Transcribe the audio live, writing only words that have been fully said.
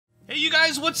Hey you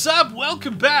guys, what's up?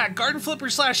 Welcome back. Garden Flipper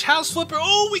 / House Flipper.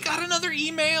 Oh, we got another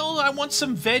email. I want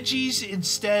some veggies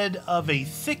instead of a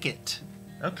thicket.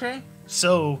 Okay.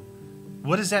 So,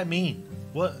 what does that mean?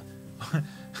 What?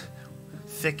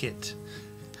 Thicket.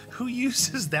 Who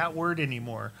uses that word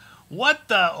anymore? What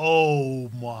the? Oh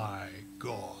my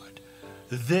God.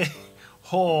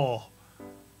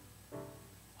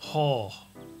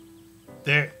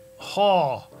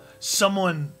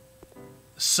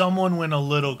 Someone went a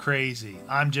little crazy.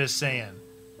 I'm just saying.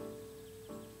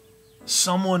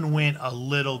 Someone went a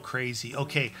little crazy.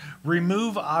 Okay,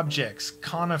 remove objects.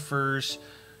 Conifers,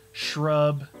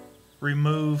 shrub,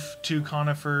 remove 2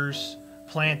 conifers,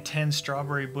 plant 10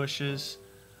 strawberry bushes.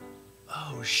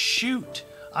 Oh, shoot.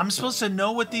 I'm supposed to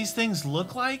know what these things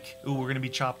look like? Ooh, we're going to be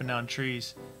chopping down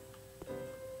trees.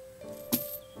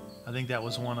 I think that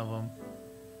was one of them.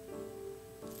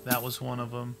 That was one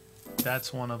of them.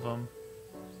 That's one of them.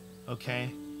 Okay,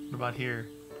 what about here?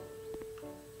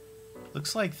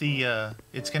 Looks like the,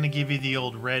 it's going to give you the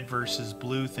old red versus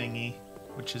blue thingy,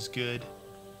 which is good.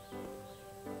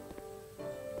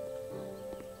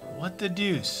 What the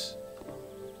deuce?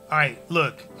 Alright,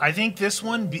 look, I think this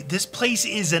place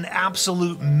is an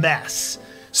absolute mess.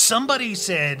 Somebody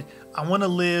said, I want to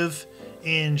live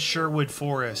in Sherwood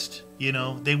Forest. You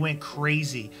know, they went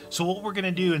crazy. So what we're going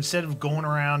to do, instead of going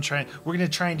around we're going to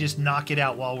try and just knock it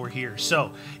out while we're here.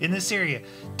 So, in this area,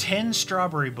 10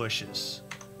 strawberry bushes.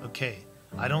 Okay,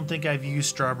 I don't think I've used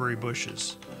strawberry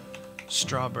bushes.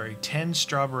 10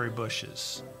 strawberry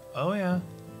bushes. Oh yeah.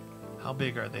 How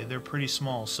big are they? They're pretty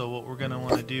small. So what we're going to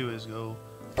want to do is go...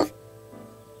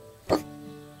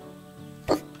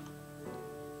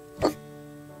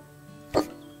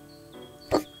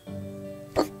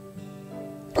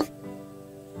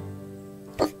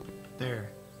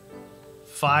 There.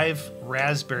 5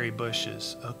 raspberry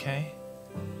bushes, okay?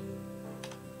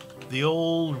 The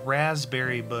old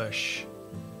raspberry bush.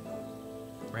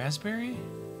 Raspberry?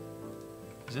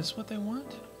 Is this what they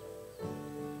want?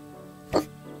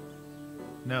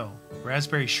 No.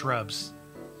 Raspberry shrubs.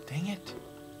 Dang it.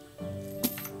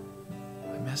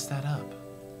 I messed that up.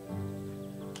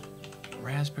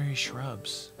 Raspberry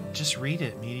shrubs. Just read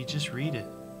it, Meaty. Just read it.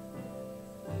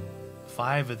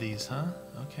 5 of these, huh?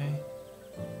 Okay.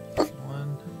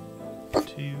 1,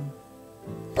 2,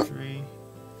 3,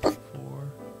 4,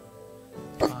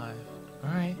 5.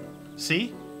 Alright.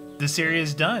 See? This area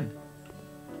is done.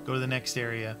 Go to the next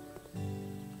area.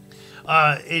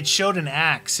 It showed an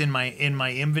axe in my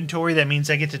inventory. That means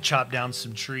I get to chop down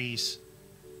some trees.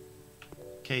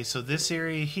 Okay, so this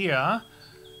area here.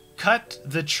 Cut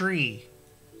the tree.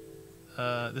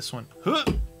 This one. Hoot!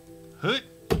 Hoot!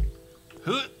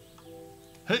 Hoot!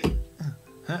 Hoot!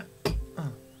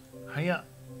 Hiya.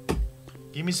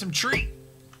 Give me some tree.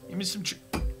 Give me some tree.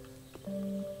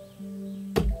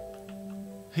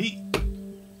 Hey.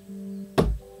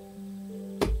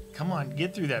 Come on,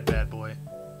 get through that bad boy.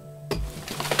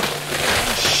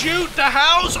 Shoot the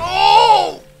house!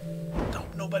 Oh!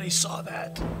 Nope, nobody saw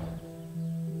that.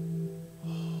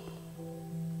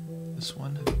 This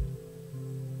one.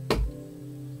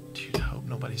 Dude, I hope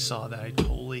nobody saw that. I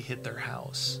totally hit their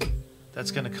house. That's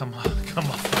gonna come off my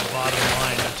bottom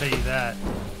line, I'll tell you that.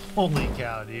 Holy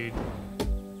cow, dude.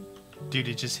 Dude,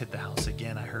 it just hit the house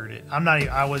again. I heard it.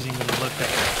 I wasn't even gonna look at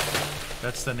it.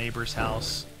 That's the neighbor's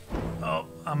house. Oh,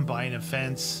 I'm buying a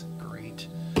fence. Great.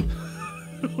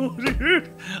 Dude,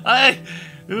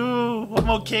 I'm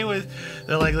okay with...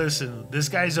 They're like, listen, this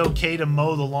guy's okay to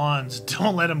mow the lawns.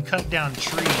 Don't let him cut down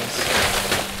trees.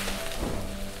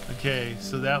 Okay,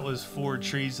 so that was 4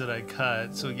 trees that I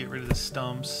cut. So get rid of the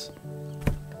stumps.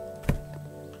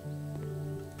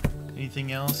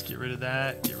 Anything else? Get rid of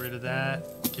that. Get rid of that.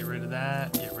 Get rid of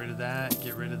that. Get rid of that.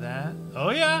 Get rid of that. Oh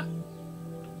yeah.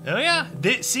 Oh yeah.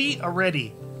 See,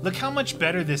 already. Look how much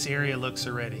better this area looks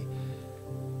already.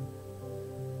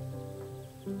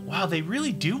 Wow, they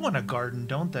really do want a garden,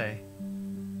 don't they?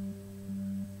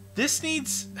 This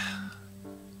needs...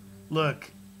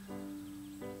 Look.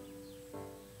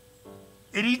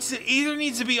 It either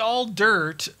needs to be all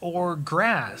dirt or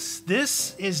grass.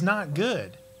 This is not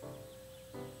good.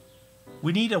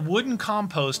 We need a wooden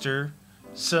composter,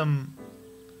 some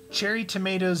cherry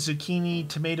tomatoes, zucchini,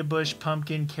 tomato bush,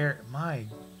 pumpkin, carrot. My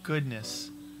goodness.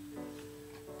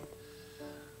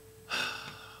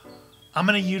 I'm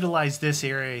going to utilize this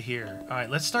area here. All right,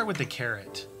 let's start with the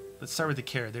carrot. Let's start with the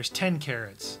carrot. There's 10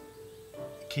 carrots.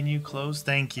 Can you close?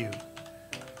 Thank you.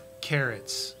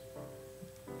 Carrots.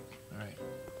 All right.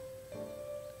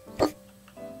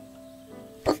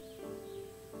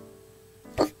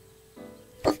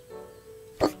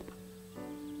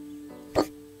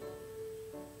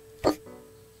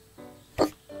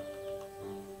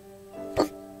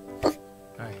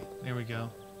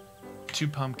 2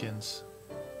 pumpkins.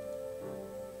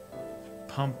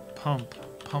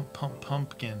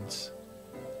 Pumpkins.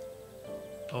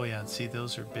 Oh yeah, see,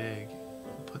 those are big.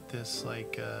 Put this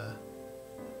like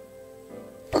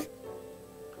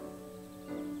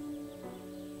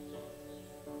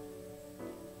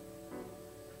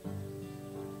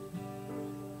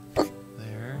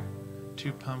there.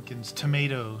 2 pumpkins.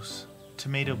 Tomatoes.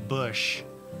 Tomato bush.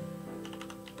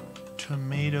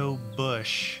 Tomato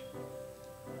bush.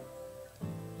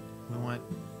 We want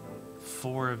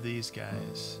 4 of these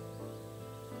guys.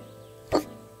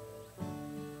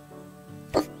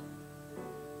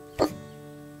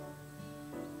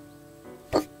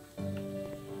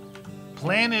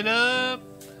 Plant it up.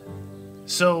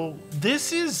 So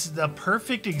this is the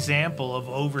perfect example of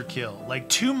overkill. Like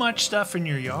too much stuff in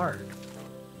your yard.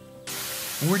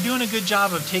 We're doing a good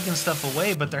job of taking stuff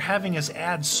away, but they're having us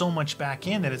add so much back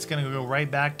in that it's going to go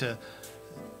right back to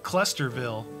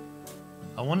Clusterville.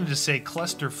 I wanted to say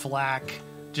cluster flack,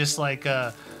 just like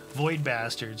Void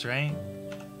Bastards, right?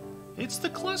 It's the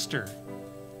cluster.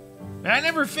 And I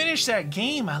never finished that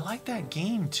game. I like that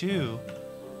game too.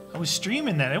 I was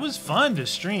streaming that. It was fun to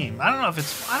stream. I don't know if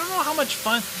it's... I don't know how much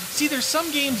fun... See, there's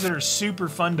some games that are super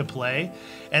fun to play,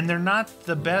 and they're not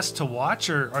the best to watch,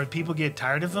 or people get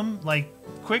tired of them, like,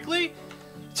 quickly.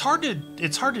 It's hard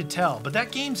to tell, but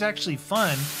that game's actually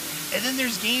fun. And then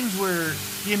there's games where,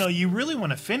 you know, you really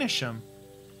want to finish them.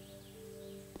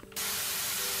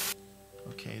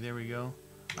 Okay, there we go.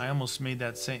 I almost made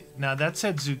that same... Now, that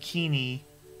said zucchini... ...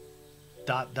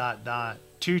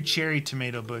 2 cherry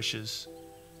tomato bushes.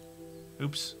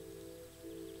 Oops.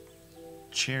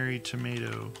 Cherry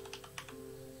tomato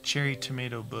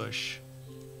bush.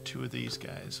 2 of these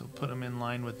guys. We'll put them in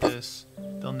line with this.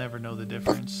 They'll never know the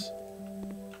difference.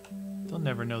 They'll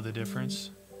never know the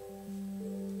difference.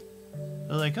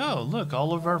 They're like, oh, look,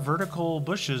 all of our vertical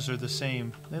bushes are the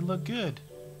same. They look good.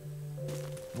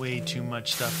 Way too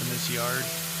much stuff in this yard.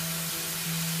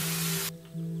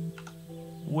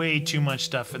 Way too much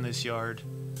stuff in this yard.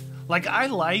 Like, I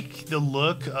like the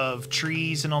look of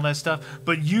trees and all that stuff,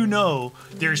 but you know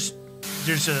there's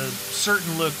a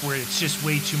certain look where it's just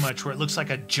way too much, where it looks like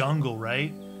a jungle,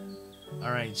 right?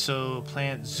 All right, so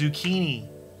plant zucchini.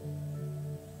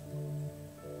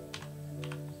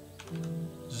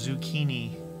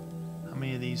 Zucchini. How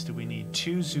many of these do we need?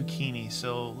 2 zucchini.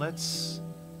 So let's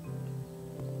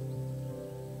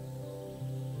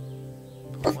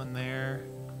put one there.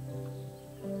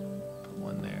 Put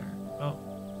one there. Oh.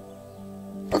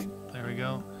 There we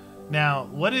go. Now,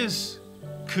 what is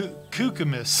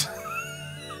cucumis?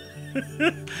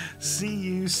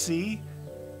 C-U-C?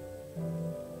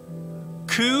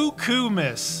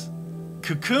 Cucumis.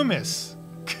 Cucumis.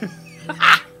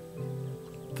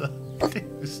 The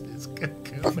deuce is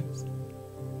cucumis.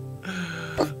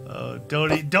 Oh,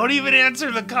 don't even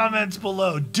answer the comments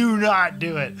below. Do not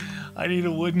do it. I need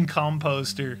a wooden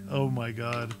composter. Oh my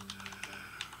god.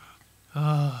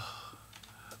 Oh.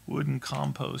 Wooden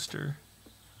composter.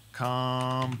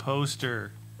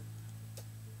 Composter.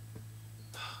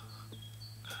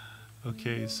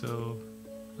 Okay, so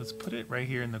let's put it right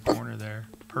here in the corner there.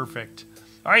 Perfect.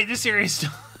 All right, this area is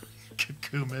still...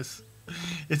 Cucumis.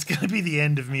 It's going to be the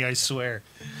end of me, I swear.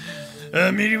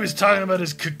 Meaty was talking about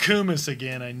his cucumis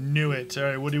again. I knew it. All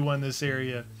right, what do you want in this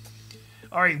area?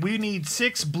 All right, we need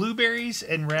 6 blueberries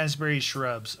and raspberry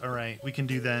shrubs. All right, we can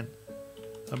do that.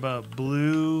 How about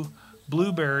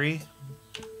blueberry.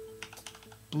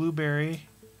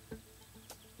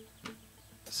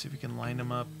 Let's see if we can line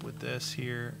them up with this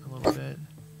here a little bit.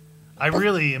 I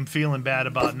really am feeling bad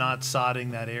about not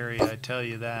sodding that area, I tell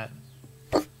you that.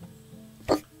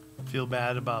 Feel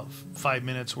bad about 5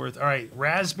 minutes worth. All right,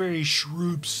 raspberry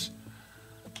shrubs.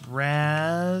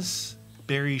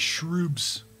 Raspberry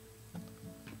shrubs.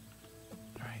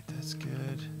 All right, that's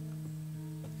good.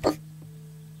 Let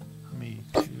me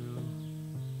do...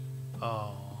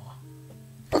 Oh.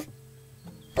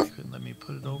 Couldn't let me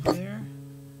put it over there.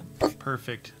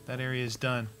 Perfect. That area is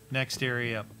done. Next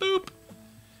area. Boop.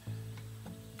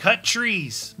 Cut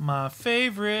trees. My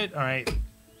favorite. All right.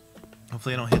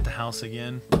 Hopefully I don't hit the house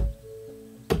again.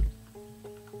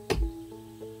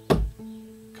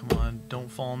 Come on. Don't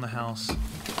fall in the house.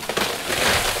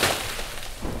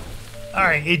 All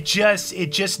right. It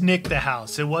just nicked the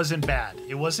house. It wasn't bad.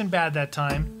 It wasn't bad that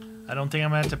time. I don't think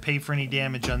I'm going to have to pay for any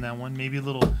damage on that one. Maybe a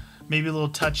little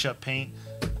touch-up paint.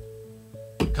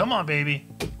 Come on, baby.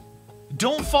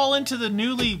 Don't fall into the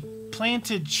newly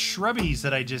planted shrubbies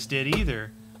that I just did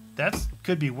either. That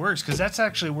could be worse, because that's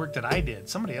actually work that I did.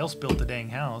 Somebody else built the dang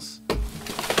house.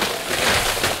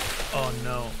 Oh,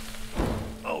 no.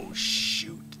 Oh,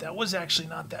 shoot. That was actually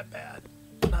not that bad.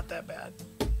 Not that bad.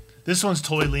 This one's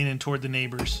totally leaning toward the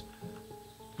neighbors.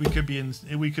 We could be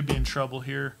in trouble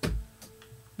here.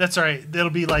 That's all right.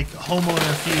 That'll be like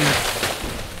homeowner feud.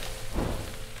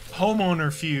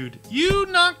 Homeowner feud. You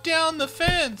knocked down the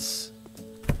fence.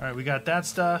 All right, we got that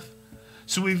stuff.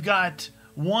 So we've got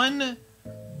one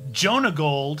Jonah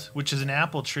Gold, which is an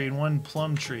apple tree, and one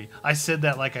plum tree. I said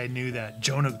that like I knew that.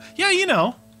 Jonah. Yeah, you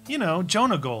know,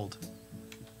 Jonah Gold,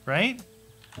 right?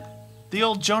 The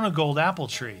old Jonah Gold apple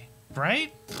tree,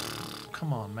 right?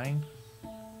 Come on, man.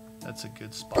 That's a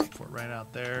good spot for it right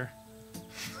out there.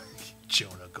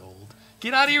 Jonah Gold.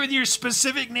 Get out of here with your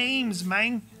specific names,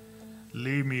 man.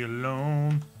 Leave me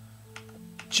alone.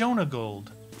 Jonah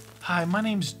Gold. Hi, my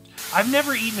name's... I've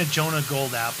never eaten a Jonah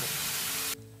Gold apple.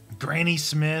 Granny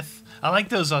Smith. I like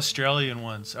those Australian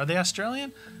ones. Are they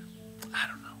Australian? I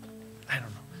don't know.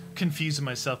 Confusing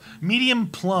myself. Medium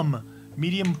plum.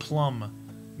 Medium plum.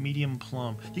 Medium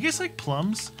plum. You guys like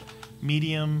plums?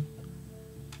 Medium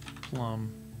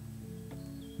plum.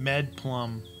 Med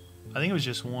plum. I think it was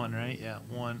just one, right? Yeah,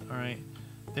 one. All right.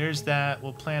 There's that.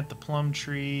 We'll plant the plum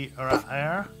tree. All right,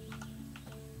 there.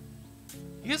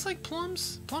 You guys like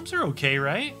plums? Plums are okay,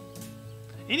 right?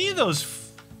 Any of those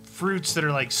fruits that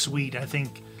are like sweet, I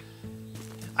think.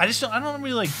 I don't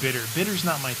really like bitter. Bitter's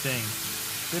not my thing.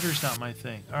 Bitter's not my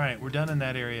thing. All right, we're done in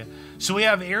that area. So we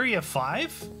have area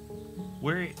 5.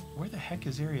 Where the heck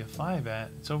is area 5 at?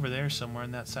 It's over there somewhere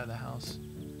on that side of the house.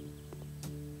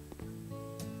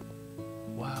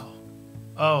 Wow.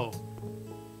 Oh.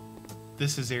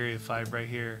 This is area 5 right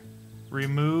here.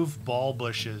 Remove ball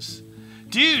bushes.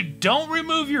 Dude, don't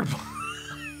remove your...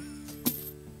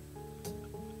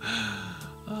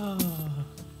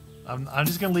 I'm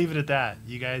just gonna leave it at that.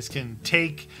 You guys can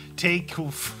take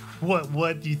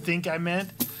what you think I meant.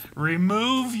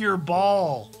 Remove your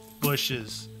ball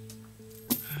bushes.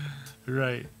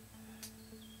 Right.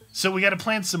 So we got to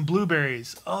plant some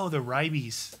blueberries. Oh, the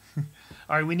ribes.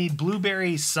 All right, we need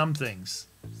blueberry somethings.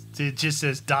 It just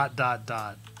says ...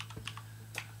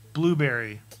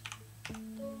 Blueberry.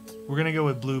 We're gonna go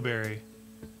with blueberry.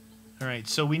 All right,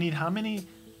 so we need how many?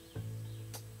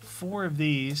 4 of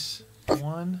these.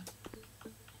 1,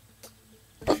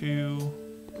 2,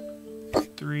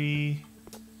 3,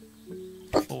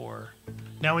 4.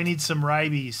 Now we need some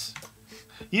ribes.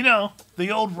 You know,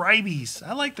 the old ribes.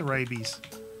 I like the ribes.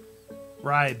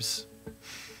 Ribes.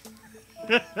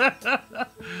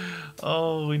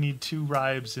 Oh, we need 2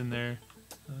 ribes in there.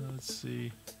 Let's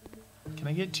see. Can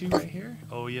I get 2 right here?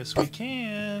 Oh, yes we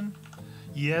can.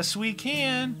 Yes we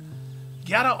can. You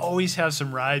gotta always have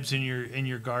some ribes in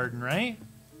your garden, right?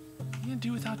 You can't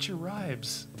do without your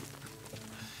ribes.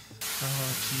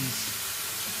 Oh, jeez.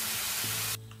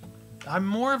 I'm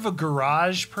more of a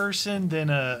garage person than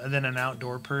an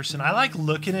outdoor person. I like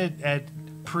looking at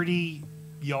pretty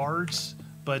yards,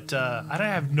 but I don't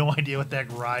have no idea what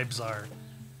that ribes are.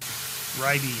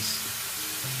 Ribes.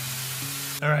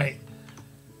 All right.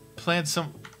 Plant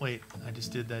some... Wait, I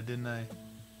just did that, didn't I?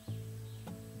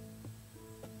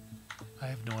 I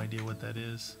have no idea what that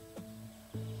is.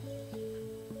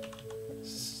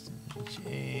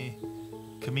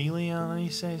 Chameleon, you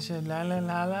say la la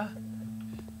la la?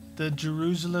 The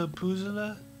Jerusalem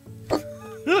Poozala?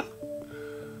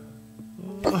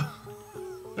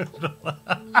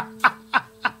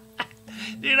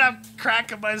 Dude, I'm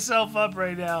cracking myself up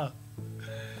right now.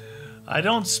 I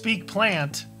don't speak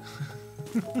plant.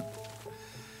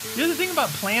 The other thing about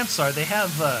plants are they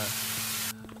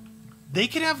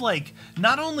could have like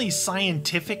not only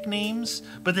scientific names,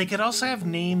 but they could also have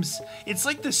names. It's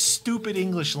like the stupid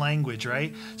English language,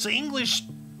 right? So English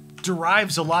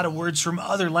derives a lot of words from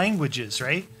other languages,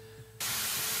 right?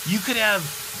 You could have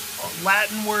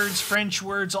Latin words, French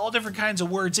words, all different kinds of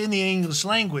words in the English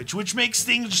language, which makes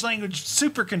the English language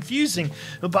super confusing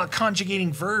about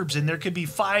conjugating verbs, and there could be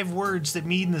 5 words that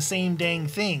mean the same dang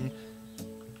thing.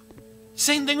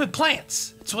 Same thing with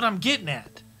plants. That's what I'm getting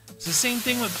at. It's the same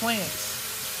thing with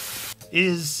plants.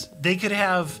 Is they could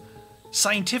have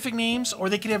scientific names or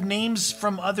they could have names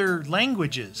from other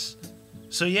languages.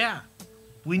 So yeah,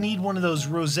 we need one of those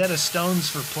Rosetta Stones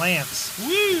for plants. Woo,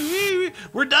 woo,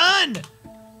 we're done.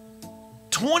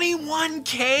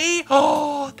 21K?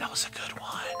 Oh, that was a good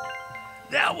one.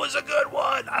 That was a good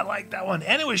one. I like that one.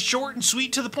 And it was short and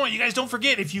sweet to the point. You guys don't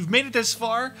forget, if you've made it this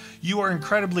far, you are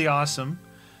incredibly awesome.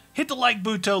 Hit the like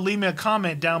button, leave me a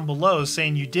comment down below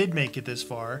saying you did make it this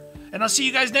far. And I'll see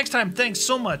you guys next time. Thanks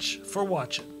so much for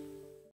watching.